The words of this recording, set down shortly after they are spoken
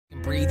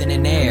breathing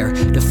in air.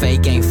 The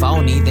fake ain't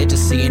phony, they're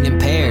just seeing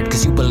impaired.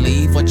 Cause you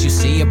believe what you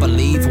see or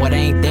believe what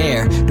ain't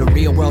there. The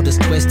real world is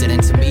twisted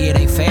and to me it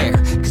ain't fair.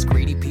 Cause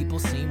greedy people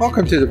seem.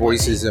 Welcome to the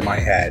Voices in My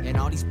Head.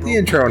 The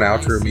intro and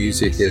outro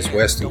music is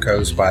Western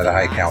Coast by the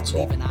High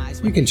Council.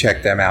 You can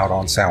check them out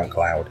on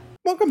SoundCloud.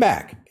 Welcome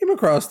back. Came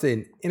across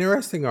an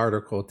interesting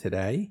article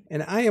today,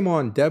 and I am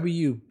on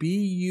WBUR.org.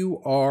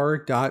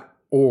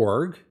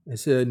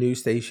 It's a news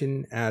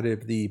station out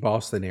of the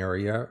Boston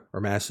area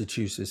or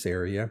Massachusetts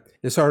area.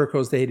 This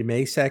article is dated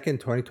May 2nd,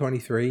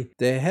 2023.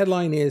 The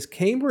headline is,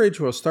 Cambridge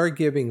will start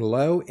giving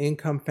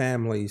low-income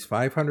families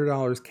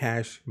 $500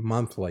 cash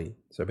monthly.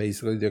 So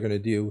basically, they're going to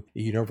do a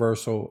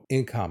universal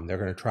income. They're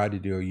going to try to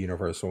do a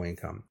universal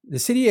income. The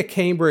city of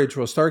Cambridge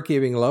will start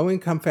giving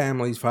low-income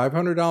families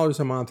 $500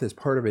 a month as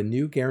part of a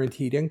new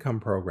guaranteed income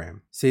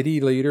program. City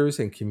leaders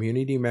and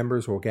community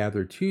members will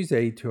gather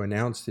Tuesday to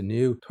announce the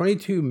new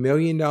 $22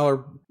 million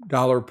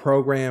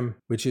program,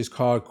 which is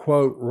called,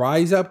 quote,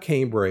 Rise Up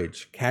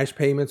Cambridge, cash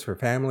payments for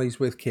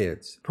families with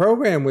kids. The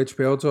program, which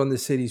builds on the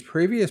city's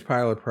previous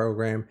pilot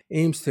program,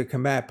 aims to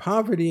combat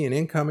poverty and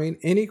income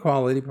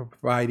inequality by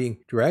providing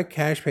direct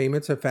cash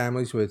payments of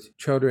families with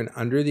children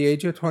under the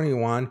age of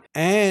 21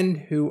 and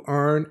who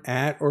earn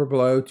at or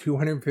below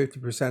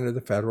 250% of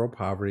the federal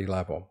poverty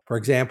level. For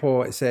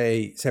example,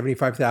 say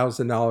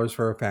 $75,000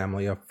 for a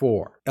family of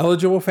 4.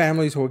 Eligible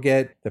families will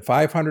get the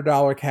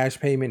 $500 cash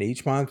payment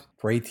each month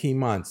for 18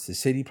 months. The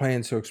city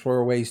plans to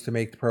explore ways to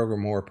make the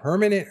program more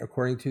permanent,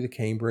 according to the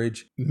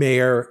Cambridge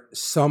Mayor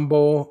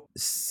Sumbul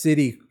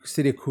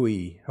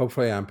Siddiqui.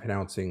 Hopefully I'm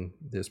pronouncing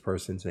this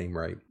person's name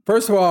right.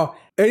 First of all,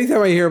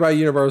 anytime I hear about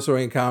universal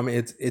income,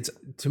 it's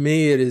to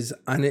me, it is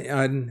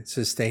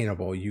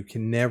unsustainable. You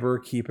can never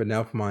keep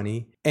enough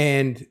money.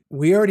 And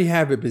we already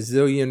have a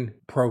bazillion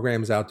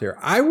programs out there.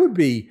 I would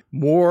be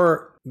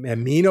more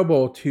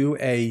amenable to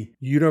a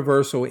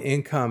universal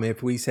income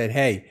if we said,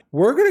 hey,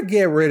 we're going to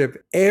get rid of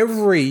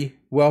every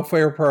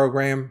welfare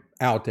program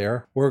out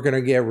there. We're going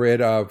to get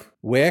rid of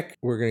WIC.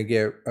 We're going to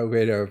get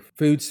rid of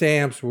food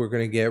stamps. We're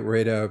going to get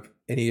rid of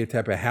any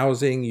type of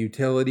housing,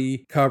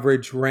 utility,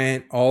 coverage,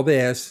 rent, all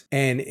this.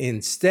 And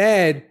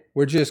instead,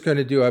 we're just going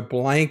to do a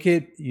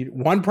blanket,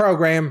 one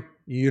program,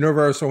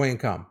 universal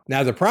income.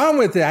 Now, the problem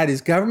with that is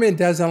government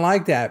doesn't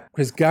like that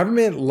because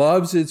government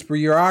loves its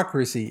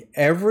bureaucracy.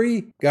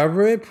 Every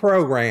government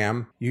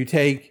program, you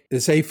take,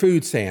 let's say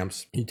food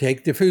stamps, you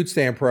take the food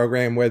stamp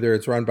program, whether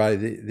it's run by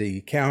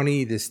the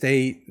county, the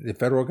state, the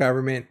federal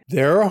government,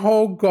 their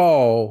whole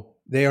goal,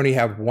 they only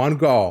have one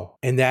goal,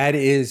 and that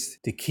is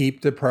to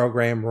keep the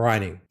program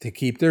running, to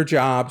keep their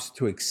jobs,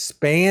 to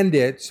expand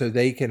it so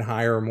they can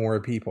hire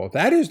more people.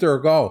 That is their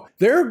goal.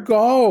 Their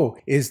goal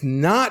is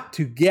not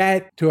to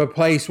get to a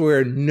place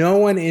where no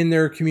one in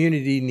their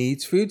community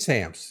needs food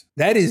stamps.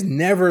 That is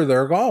never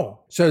their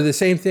goal. So the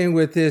same thing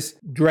with this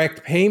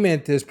direct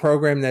payment, this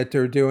program that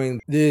they're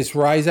doing, this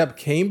Rise Up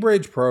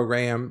Cambridge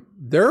program,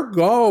 their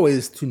goal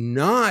is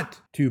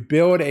to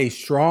build a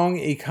strong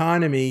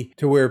economy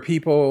to where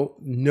people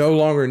no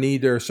longer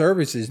need their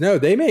services. No,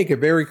 they make it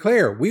very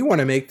clear. We want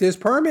to make this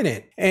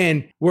permanent.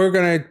 And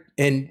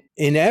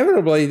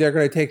inevitably, they're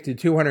going to take the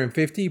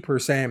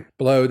 250%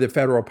 below the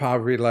federal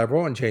poverty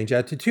level and change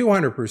that to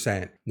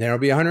 200%. Then it'll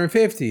be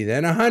 150,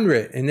 then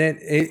 100, and then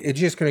it's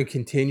just going to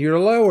continue to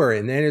lower.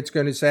 And then it's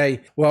going to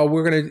say, well,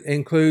 we're going to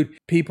include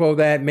people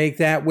that make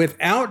that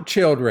without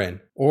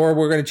children, or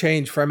we're going to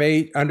change from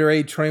under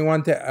age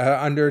 21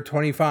 to under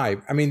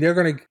 25. I mean, they're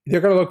going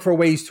to look for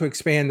ways to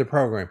expand the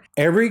program.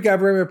 Every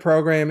government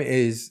program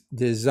is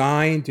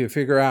designed to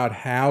figure out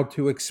how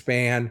to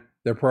expand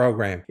the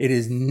program. It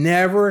is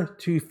never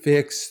to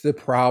fix the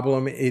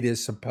problem it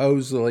is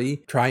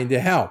supposedly trying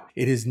to help.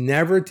 It is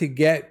never to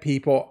get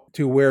people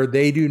to where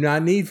they do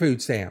not need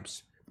food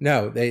stamps.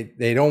 No,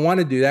 they don't want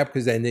to do that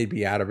because then they'd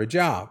be out of a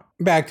job.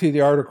 Back to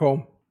the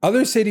article.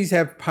 Other cities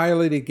have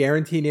piloted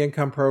guaranteed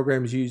income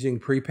programs using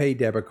prepaid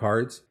debit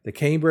cards. The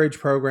Cambridge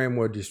program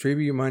will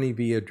distribute money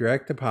via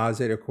direct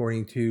deposit,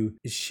 according to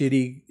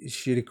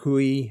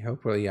Siddiqui.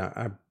 Hopefully,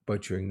 I'm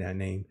butchering that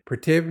name.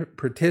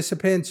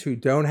 Participants who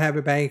don't have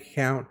a bank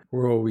account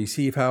will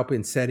receive help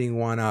in setting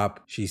one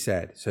up, she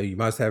said. So you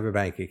must have a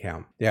bank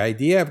account. The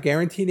idea of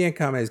guaranteed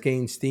income has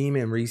gained steam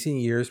in recent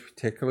years,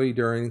 particularly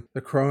during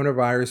the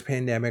coronavirus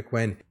pandemic,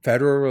 when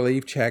federal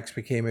relief checks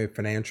became a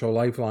financial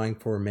lifeline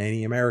for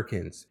many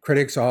Americans.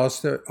 Critics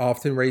also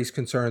often raise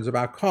concerns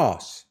about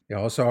costs. They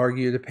also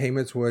argue the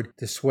payments would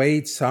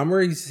dissuade some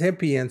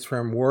recipients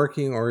from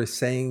working or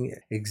saying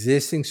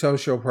existing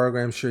social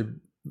programs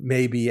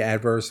may be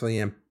adversely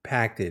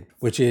impacted,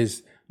 which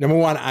is, number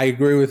one, I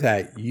agree with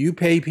that. You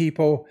pay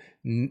people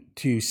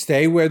to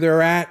stay where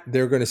they're at,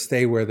 they're going to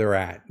stay where they're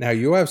at. Now,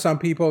 you have some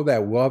people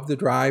that love the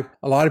drive.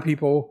 A lot of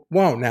people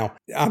won't. Now,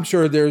 I'm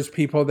sure there's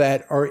people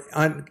that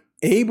are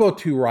able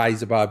to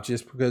rise above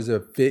just because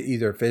of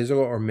either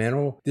physical or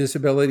mental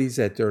disabilities,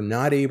 that they're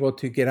not able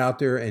to get out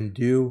there and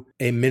do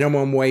a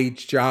minimum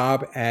wage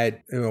job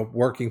at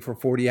working for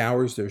 40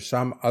 hours. There's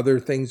some other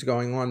things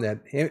going on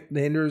that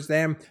hinders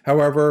them.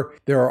 However,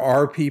 there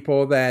are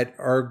people that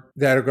are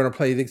going to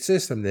play the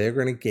system. They're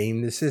going to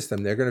game the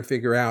system. They're going to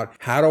figure out,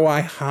 how do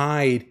I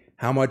hide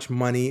how much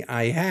money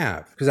I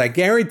have? Because I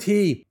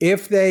guarantee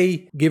if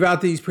they give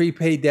out these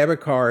prepaid debit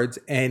cards,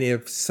 and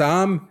if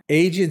some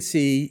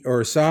agency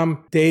or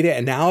some data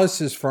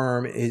analysis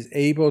firm is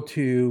able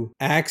to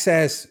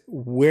access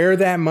where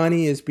that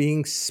money is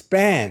being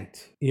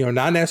spent,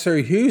 not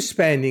necessarily who's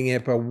spending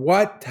it, but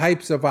what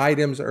types of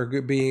items are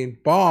being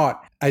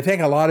bought, I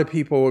think a lot of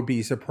people would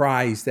be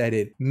surprised that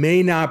it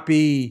may not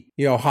be,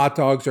 hot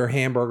dogs or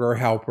hamburger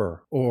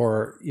helper,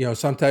 or,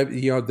 some type,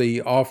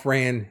 the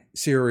off-brand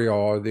cereal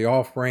or the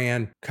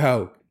off-brand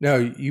Coke. No,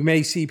 you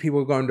may see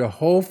people going to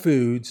Whole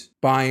Foods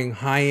buying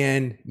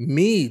high-end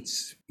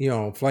meats,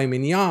 filet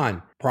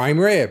mignon, prime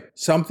rib,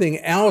 something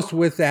else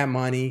with that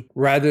money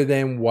rather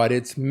than what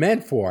it's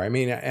meant for. I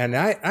mean, and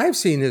I've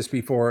seen this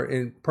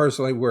before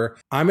personally, where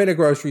I'm in a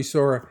grocery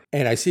store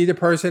and I see the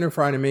person in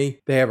front of me,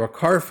 they have a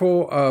cart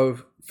full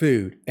of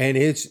food, and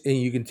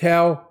you can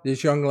tell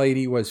this young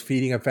lady was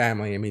feeding a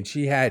family. I mean,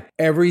 she had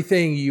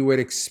everything you would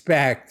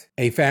expect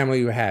a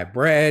family would have: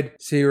 bread,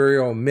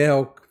 cereal,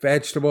 milk,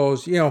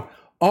 vegetables,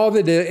 all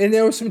and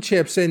there was some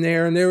chips in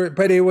there,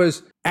 but it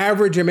was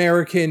average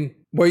American,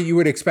 what you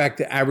would expect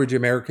the average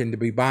American to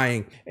be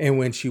buying. And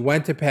when she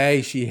went to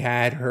pay, she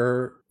had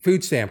her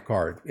food stamp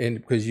card,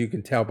 and because you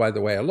can tell by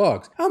the way it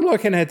looks. I'm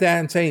looking at that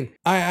and saying,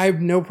 I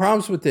have no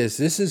problems with this.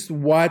 This is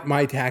what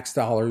my tax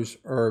dollars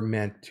are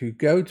meant to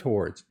go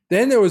towards.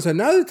 Then there was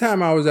another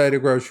time I was at a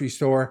grocery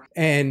store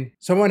and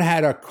someone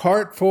had a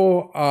cart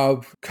full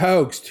of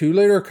Cokes,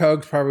 2-liter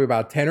Cokes, probably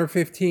about 10 or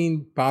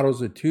 15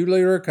 bottles of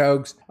 2-liter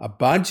Cokes, a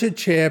bunch of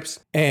chips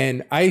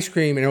and ice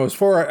cream. And it was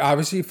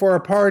obviously for a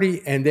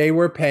party, and they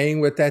were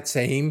paying with that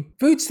same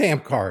food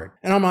stamp card.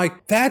 And I'm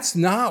like, that's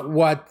not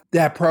what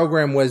that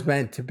program was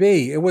meant to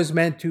be. It was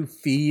meant to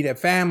feed a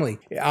family.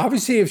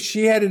 Obviously, if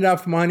she had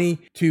enough money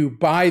to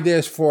buy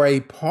this for a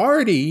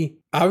party,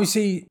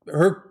 obviously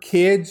her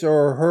kids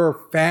or her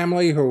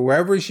family,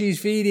 whoever she's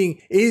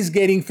feeding, is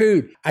getting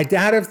food. I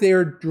doubt if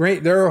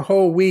their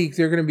whole week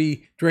they're going to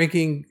be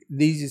drinking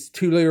these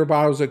 2-liter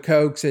bottles of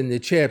Cokes and the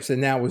chips,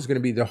 and that was going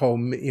to be the whole,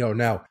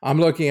 no. I'm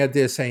looking at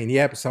this saying,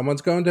 yep,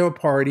 someone's going to a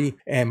party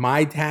and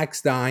my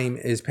tax dime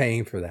is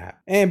paying for that.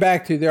 And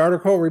back to the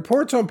article,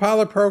 reports on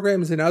pilot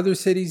programs in other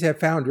cities have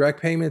found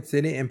direct payments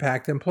didn't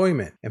impact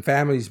employment, and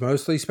families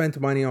mostly spent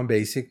money on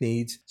basic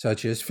needs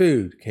such as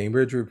food.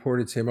 Cambridge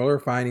reported similar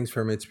findings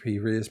from its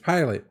previous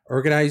pilot.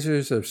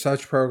 Organizers of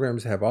such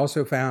programs have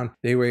also found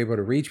they were able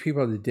to reach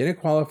people that didn't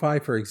qualify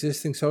for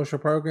existing social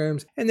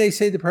programs, and they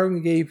say the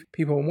program gave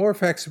people more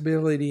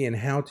flexibility in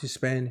how to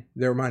spend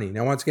their money.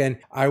 Now, once again,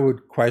 I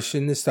would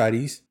question the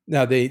studies.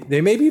 Now, they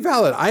may be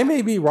valid. I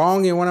may be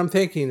wrong in what I'm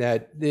thinking,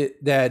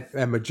 that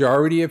a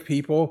majority of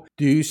people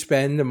do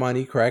spend the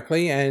money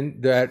correctly,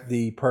 and that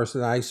the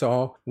person I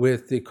saw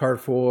with the cart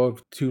full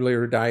of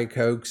 2-liter Diet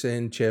Cokes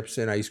and chips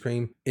and ice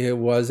cream, it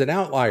was an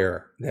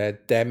outlier.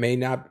 That may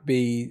not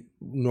be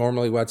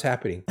normally what's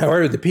happening.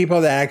 However, the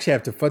people that actually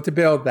have to foot the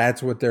bill,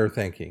 that's what they're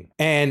thinking.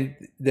 And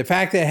the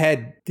fact that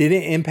it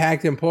didn't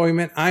impact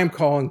employment, I'm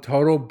calling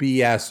total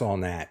BS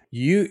on that.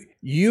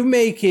 You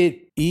make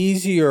it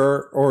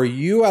easier, or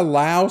you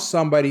allow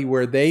somebody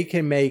where they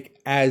can make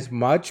as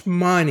much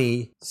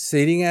money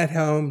sitting at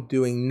home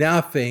doing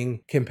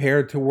nothing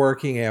compared to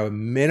working a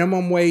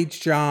minimum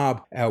wage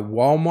job at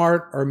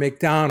Walmart or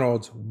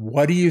McDonald's.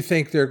 What do you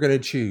think they're going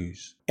to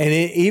choose? And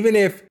even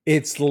if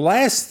it's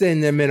less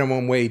than the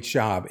minimum wage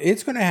job,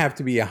 it's going to have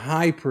to be a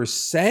high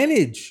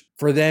percentage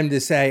for them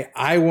to say,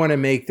 I want to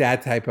make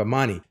that type of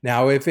money.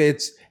 Now, if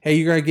it's, hey,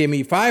 you're going to give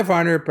me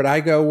 $500, but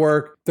I go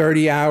work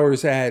 30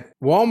 hours at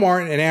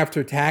Walmart, and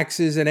after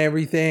taxes and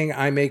everything,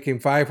 I'm making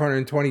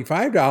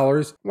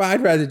 $525. Well,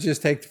 I'd rather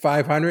just take the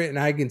 $500 and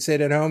I can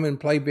sit at home and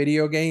play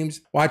video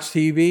games, watch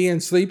TV,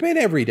 and sleep in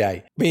every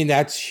day. I mean,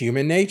 that's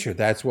human nature.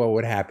 That's what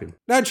would happen.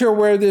 Not sure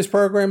where this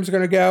program is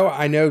going to go.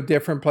 I know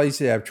different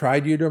places have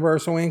tried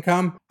universal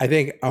income. I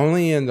think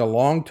only in the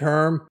long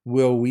term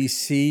will we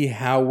see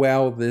how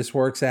well this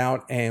works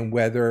out and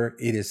whether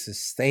it is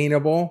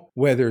sustainable,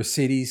 whether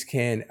cities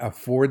can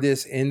afford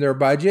this in their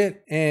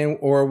budget,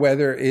 or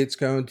whether it's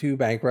going to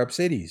bankrupt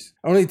cities.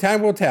 Only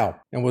time will tell,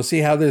 and we'll see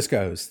how this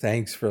goes.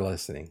 Thanks for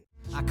listening.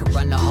 I could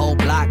run the whole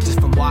block just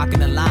from walking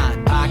the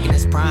line. Parking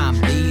is prime,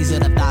 these are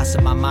the thoughts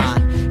of my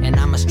mind. And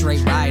I'm a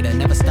straight rider,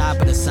 never stop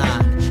at a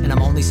sign. And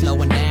I'm only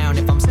slowing down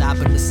if I'm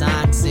stopping the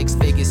sign. 6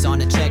 figures on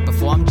the check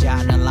before I'm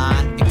jotting a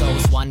line. It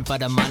goes 1 for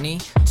the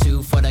money,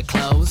 2 for the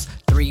clothes,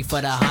 3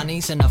 for the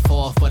honeys, and a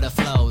 4 for the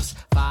flows.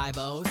 5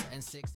 O's and 6